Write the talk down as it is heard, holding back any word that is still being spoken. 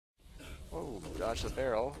dodge the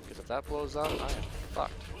barrel, because if that blows up, I am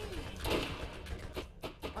fucked.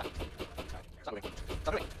 Stop moving.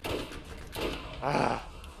 Stop moving. Ah,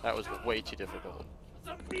 that was way too difficult.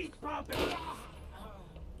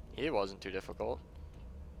 He wasn't too difficult.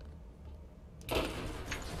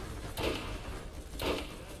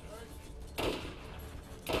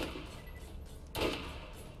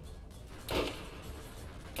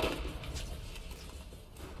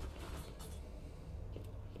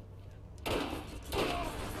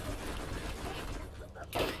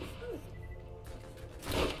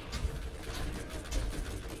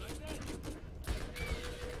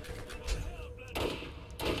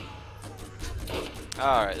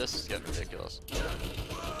 Alright, this is getting ridiculous.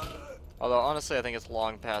 Although, honestly, I think it's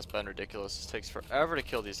long past been ridiculous. It takes forever to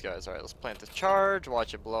kill these guys. Alright, let's plant the charge,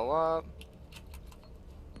 watch it blow up.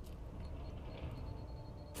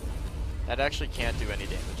 That actually can't do any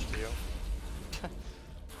damage to you.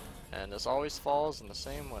 And this always falls in the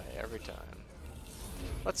same way, every time.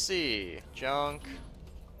 Let's see. Junk.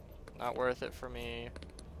 Not worth it for me.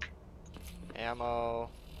 Ammo.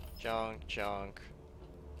 Junk, junk.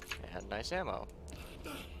 And nice ammo.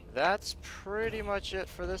 That's pretty much it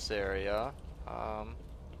for this area.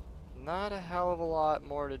 Not a hell of a lot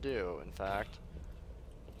more to do, in fact.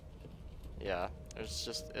 Yeah, it's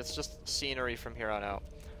just scenery from here on out.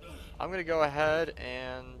 I'm gonna go ahead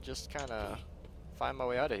and just kind of find my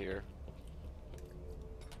way out of here.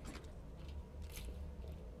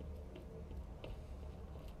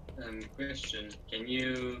 Question: Can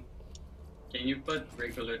you put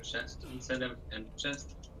regular chest instead of end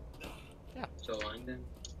chest? Yeah. To align them.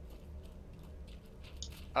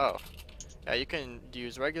 Oh, yeah. You can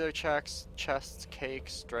use regular chests,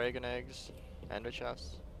 cakes, dragon eggs, ender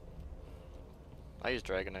chests. I use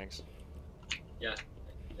dragon eggs. Yeah.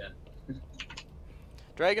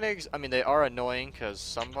 Dragon eggs, I mean, they are annoying because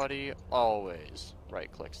somebody always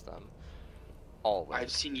right-clicks them. Always. I've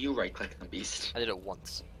seen you right-click the beast. I did it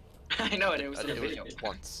once. I know, and it was I in a did video. it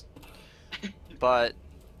once. But,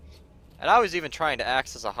 and I was even trying to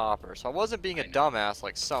access a hopper, so I wasn't being a dumbass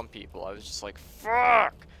like some people. I was just like,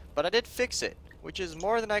 fuck! But I did fix it, which is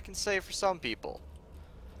more than I can say for some people.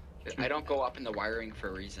 I don't go up in the wiring for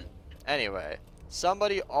a reason. Anyway,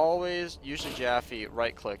 somebody always, usually Jaffe,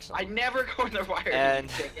 right-clicks them. I never go in the wiring.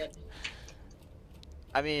 And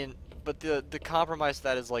I mean, but the compromise to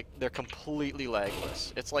that is like they're completely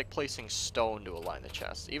lagless. It's like placing stone to align the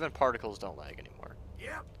chest. Even particles don't lag anymore.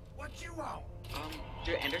 Yep. What you want?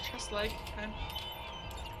 Do ender chests lag,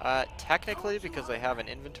 man? Technically, because they have an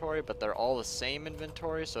inventory, but they're all the same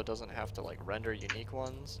inventory, so it doesn't have to like render unique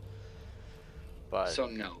ones. But So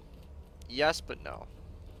no. yes, but no.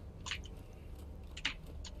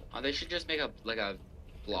 They should just make a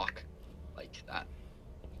block like that.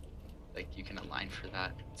 Like you can align for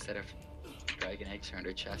that instead of dragon eggs or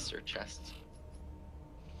ender chests or chests.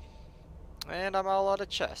 And I'm all out of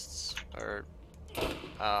chests or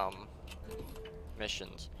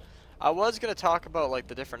missions. I was gonna talk about like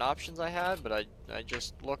the different options I had, but I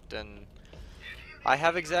just looked and I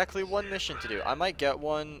have exactly one mission to do. I might get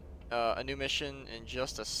one a new mission in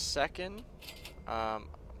just a second,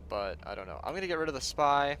 but I don't know. I'm gonna get rid of the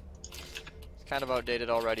spy. It's kind of outdated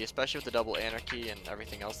already, especially with the double anarchy and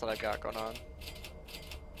everything else that I've got going on.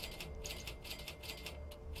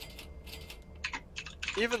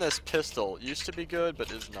 Even this pistol used to be good,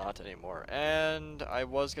 but is not anymore. And I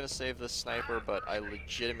was gonna save this sniper, but I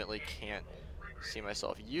legitimately can't see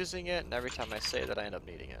myself using it, and every time I say that I end up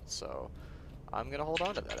needing it. So I'm gonna hold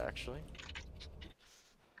on to that actually.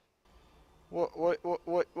 What are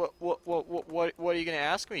you gonna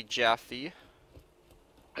ask me, Jaffe?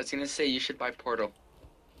 I was gonna say you should buy Portal.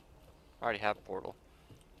 I already have Portal.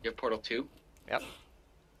 You have Portal 2? Yep.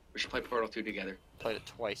 We should play Portal 2 together. Played it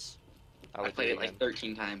twice. I played it like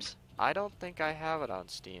 13 times. I don't think I have it on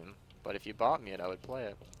Steam, but if you bought me it, I would play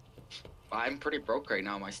it. I'm pretty broke right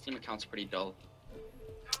now. My Steam account's pretty dull.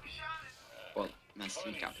 Well, my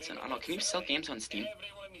Steam account's in. I don't know. Can you sell games on Steam?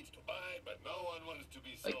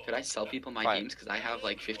 Like, could I sell people my games? Because I have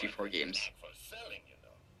like 54 games.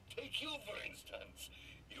 Take you, for instance.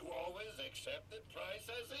 You always accept the price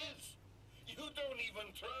as is. You don't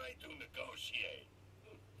even try to negotiate.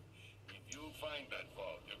 If you find that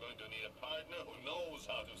fault, you're going to need a partner who knows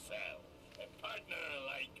how to sell. A partner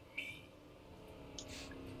like me.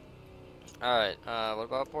 Alright, what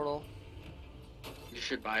about Portal? You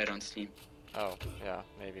should buy it on Steam. Oh, yeah,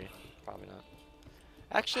 maybe. Probably not.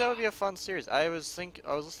 Actually, that would be a fun series. I was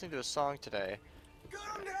listening to a song today.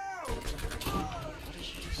 What did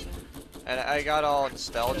she say? And I got all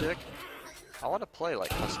nostalgic. I want to play like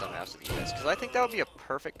custom maps with you guys, because I think that would be a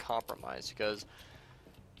perfect compromise, because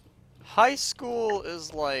High school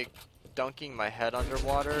is like dunking my head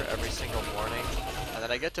underwater every single morning, and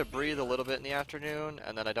then I get to breathe a little bit in the afternoon,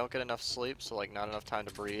 and then I don't get enough sleep, so like not enough time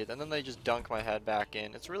to breathe, and then they just dunk my head back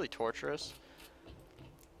in. It's really torturous.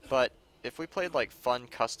 But if we played like fun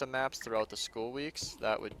custom maps throughout the school weeks,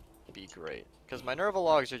 that would be great. Because my Nerva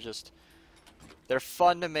logs are just, they're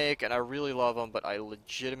fun to make, and I really love them, but I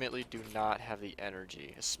legitimately do not have the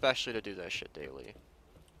energy, especially to do that shit daily.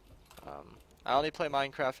 I only play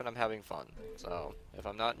Minecraft when I'm having fun, so if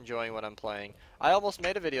I'm not enjoying what I'm playing... I almost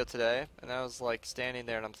made a video today, and I was like standing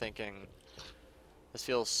there and I'm thinking, this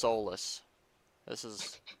feels soulless. This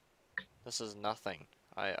is nothing.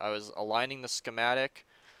 I was aligning the schematic,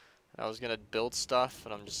 and I was gonna build stuff,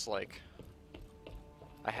 and I'm just like,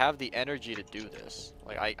 I have the energy to do this.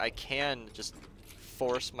 Like, I can just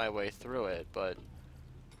force my way through it, but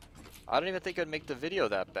I don't even think I'd make the video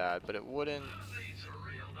that bad, but it wouldn't...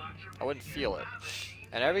 I wouldn't feel it.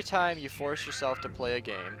 And every time you force yourself to play a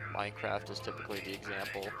game, Minecraft is typically the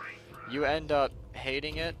example, you end up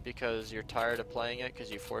hating it because you're tired of playing it because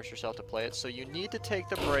you force yourself to play it. So you need to take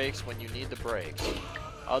the breaks when you need the breaks.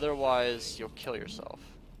 Otherwise, you'll kill yourself.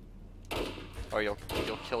 Or you'll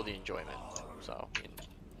kill the enjoyment. So, I mean,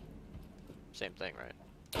 same thing, right?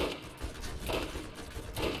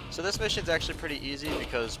 So this mission's actually pretty easy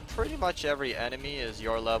because pretty much every enemy is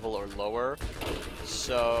your level or lower.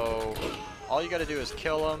 So all you gotta do is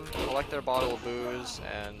kill them, collect their bottle of booze,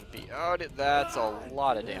 and be out. That's a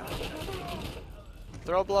lot of damage.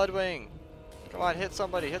 Throw Bloodwing. Come on, hit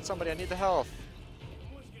somebody, I need the health.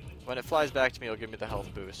 When it flies back to me, it'll give me the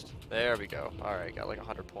health boost. There we go. Alright, got like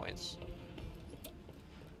 100 points.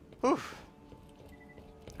 Whew.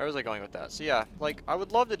 Where was I going with that? So yeah, like, I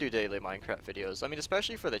would love to do daily Minecraft videos. I mean,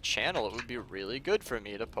 especially for the channel, it would be really good for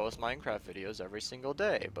me to post Minecraft videos every single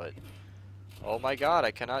day, but... oh my god, I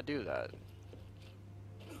cannot do that.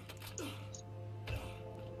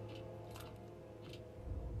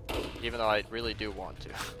 Even though I really do want to.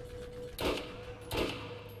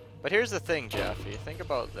 But here's the thing, Jeffy. Think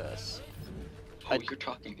about this. Oh, you're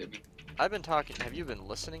talking to me. I've been talking. Have you been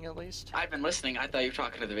listening at least? I've been listening. I thought you were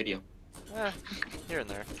talking to the video. Here and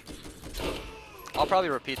there. I'll probably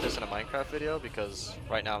repeat this in a Minecraft video because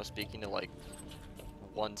right now I'm speaking to like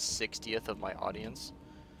 1/60th of my audience.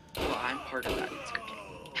 Well, I'm part of that. It's okay.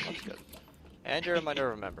 That's good. And you're a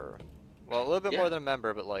Minerva member. Well, a little bit more than a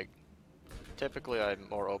member, but like, typically I'm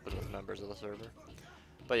more open with members of the server.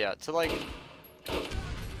 But yeah, to like,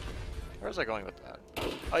 where was I going with that?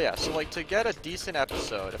 Oh yeah, so like to get a decent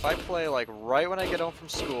episode, if I play like right when I get home from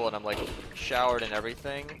school and I'm like showered and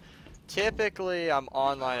everything, typically I'm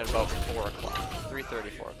online at about 4 o'clock, 3:30,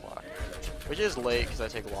 4 o'clock, which is late because I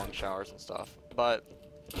take long showers and stuff. But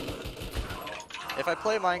if I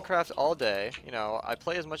play Minecraft all day, you know, I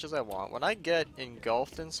play as much as I want. When I get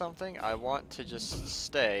engulfed in something, I want to just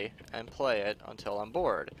stay and play it until I'm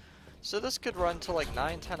bored. So this could run till like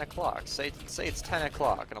 9, 10 o'clock. Say it's 10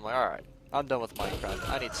 o'clock, and I'm like, alright, I'm done with Minecraft.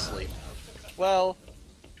 I need sleep. Well,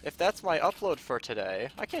 if that's my upload for today,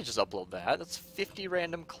 I can't just upload that. That's 50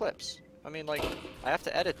 random clips. I mean, like, I have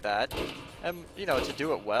to edit that. And, you know, to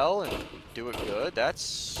do it well and do it good,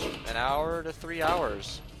 that's an hour to 3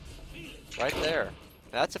 hours. Right there.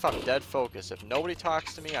 That's if I'm dead focused. If nobody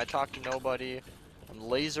talks to me, I talk to nobody. I'm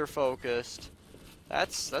laser focused.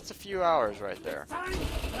 That's a few hours right there.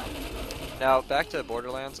 Now, back to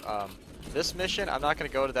Borderlands. This mission, I'm not going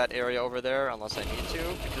to go to that area over there unless I need to,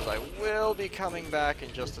 because I will be coming back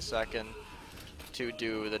in just a second to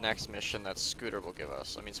do the next mission that Scooter will give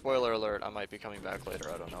us. I mean, spoiler alert, I might be coming back later,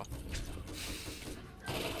 I don't know.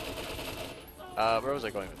 Where was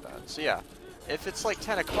I going with that? So yeah, if it's like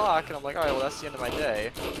 10 o'clock and I'm like, alright, well that's the end of my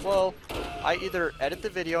day, well, I either edit the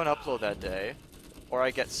video and upload that day, or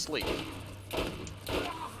I get sleep.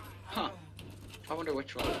 Huh. I wonder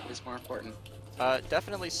which one is more important.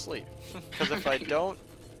 Definitely sleep. Because if I don't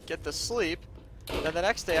get the sleep, then the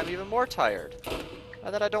next day I'm even more tired.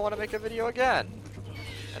 And then I don't want to make a video again.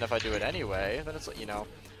 And if I do it anyway, then it's, you know,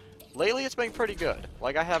 lately it's been pretty good.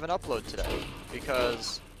 Like, I have an upload today,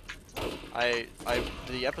 because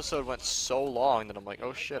the episode went so long that I'm like,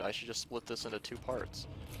 oh shit, I should just split this into 2 parts.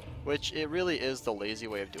 Which, it really is the lazy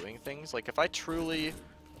way of doing things. Like, if I truly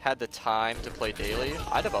had the time to play daily,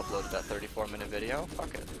 I'd have uploaded that 34-minute video.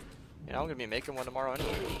 Fuck it. You know, I'm gonna be making one tomorrow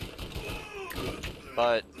anyway.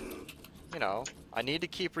 But, you know, I need to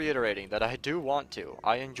keep reiterating that I do want to.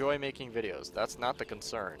 I enjoy making videos. That's not the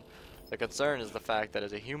concern. The concern is the fact that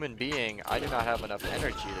as a human being, I do not have enough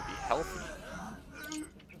energy to be healthy.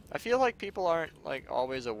 I feel like people aren't, like,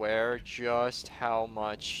 always aware just how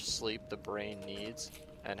much sleep the brain needs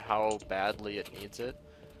and how badly it needs it.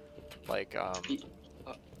 Like,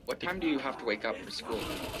 What time do you have to wake up for school?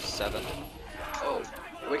 7. Oh,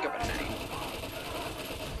 I wake up at 9.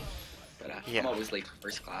 But Yeah. I'm always late for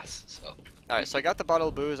first class, so. Alright, so I got the bottle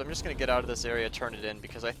of booze. I'm just going to get out of this area, turn it in,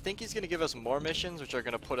 because I think he's going to give us more missions, which are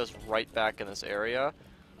going to put us right back in this area.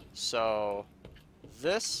 So,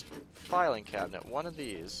 this filing cabinet, one of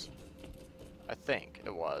these, I think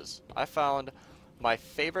it was, I found my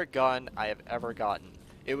favorite gun I have ever gotten.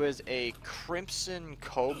 It was a Crimson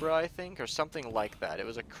Cobra, I think, or something like that. It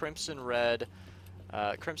was a Crimson Red.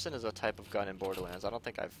 Crimson is a type of gun in Borderlands. I don't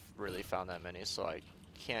think I've really found that many, so I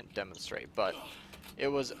can't demonstrate. But it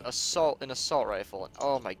was an assault rifle, and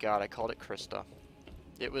oh my god, I called it Krista.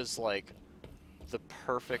 It was like the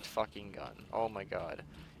perfect fucking gun. Oh my god.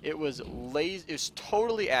 It was lazy. It was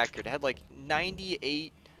totally accurate. It had like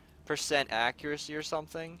 98% accuracy or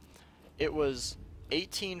something. It was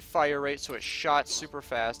 18 fire rate, so it shot super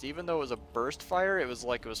fast. Even though it was a burst fire, it was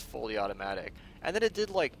like it was fully automatic. And then it did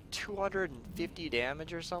like 250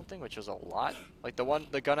 damage or something, which was a lot. Like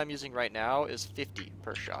the gun I'm using right now is 50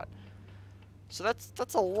 per shot. So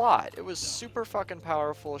that's a lot. It was super fucking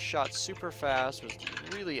powerful, shot super fast, was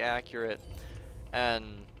really accurate, and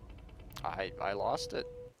I lost it.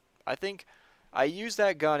 I think I used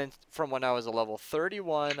that gun from when I was a level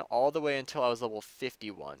 31 all the way until I was level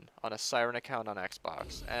 51 on a Siren account on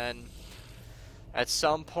Xbox. And at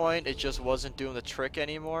some point, it just wasn't doing the trick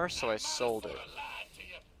anymore, so I sold it.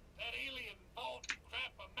 That alien vault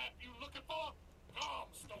crap a map you looking for? Tom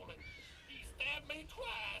stole it. He stabbed me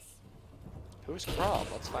twice. Who's Crom?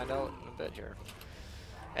 Let's find out in a bit here.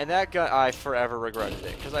 And that gun, I forever regretted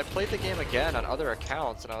it, because I played the game again on other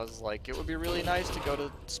accounts, and I was like, it would be really nice to go to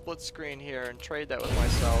split screen here and trade that with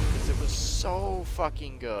myself, because it was so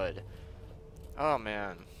fucking good. Oh,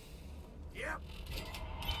 man. Yep.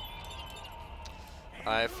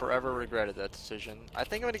 I forever regretted that decision. I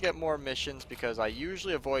think I'm going to get more missions, because I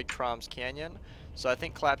usually avoid Crom's Canyon, so I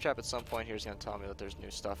think Claptrap at some point here is going to tell me that there's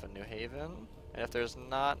new stuff in New Haven, and if there's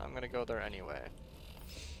not, I'm going to go there anyway.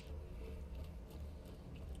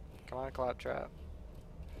 Come on, Claptrap.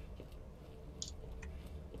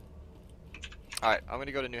 Alright, I'm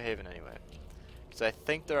gonna go to New Haven anyway. Because I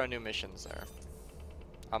think there are new missions there.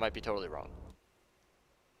 I might be totally wrong.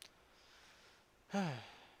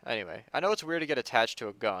 Anyway, I know it's weird to get attached to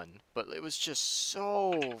a gun, but it was just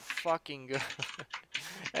so fucking good.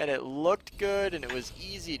 And it looked good, and it was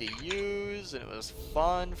easy to use, and it was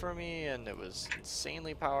fun for me, and it was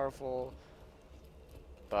insanely powerful.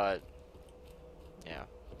 But, yeah.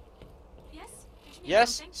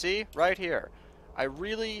 Yes, see? Right here. I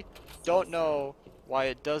really don't know why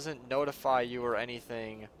it doesn't notify you or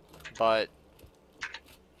anything, but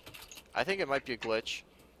I think it might be a glitch.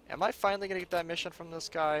 Am I finally gonna get that mission from this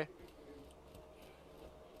guy?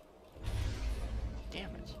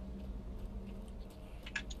 Damn it.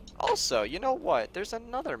 Also, you know what? There's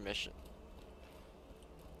another mission.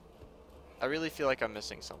 I really feel like I'm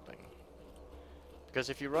missing something.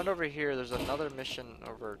 Because if you run over here, there's another mission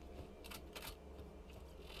over...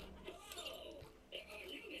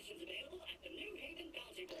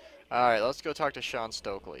 Alright, let's go talk to Sean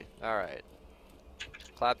Stokely. Alright.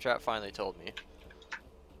 Claptrap finally told me.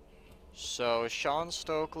 So, Sean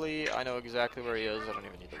Stokely, I know exactly where he is. I don't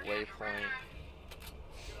even need the waypoint.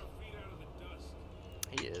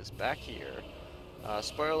 He is back here.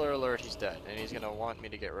 Spoiler alert, he's dead. And he's gonna want me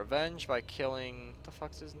to get revenge by killing... What the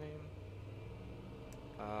fuck's his name?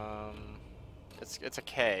 It's a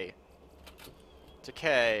K. It's a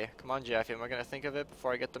K. Come on, Jeffy. Am I gonna think of it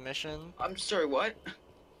before I get the mission? I'm sorry, what?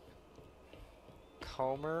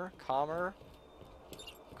 Comer?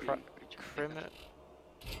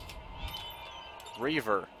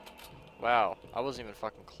 Reaver. Wow, I wasn't even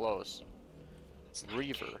fucking close.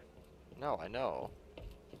 Reaver. No, I know.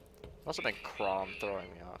 Must have been Crom throwing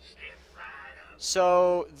me off.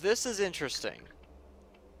 So, this is interesting.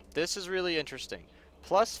 This is really interesting.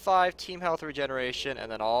 Plus 5 team health regeneration,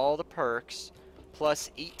 and then all the perks. Plus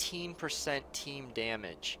 18% team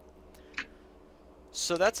damage.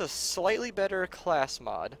 So that's a slightly better class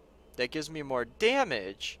mod that gives me more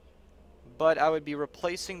damage, but I would be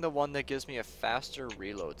replacing the one that gives me a faster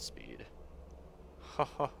reload speed.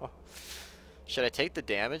 Should I take the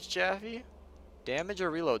damage, Jaffe? Damage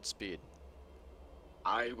or reload speed?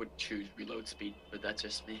 I would choose reload speed, but that's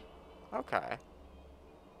just me. Okay.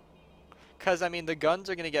 Because, I mean, the guns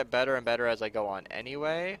are going to get better and better as I go on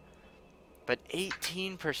anyway, but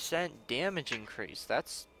 18% damage increase,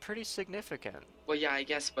 that's pretty significant. Well, yeah, I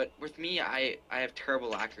guess, but with me, I have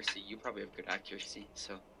terrible accuracy. You probably have good accuracy,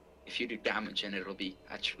 so if you do damage in it, it'll be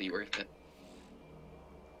actually worth it.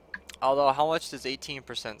 Although, how much does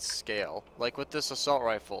 18% scale? Like with this assault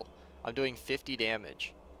rifle, I'm doing 50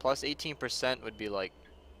 damage. Plus 18% would be like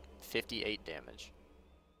 58 damage.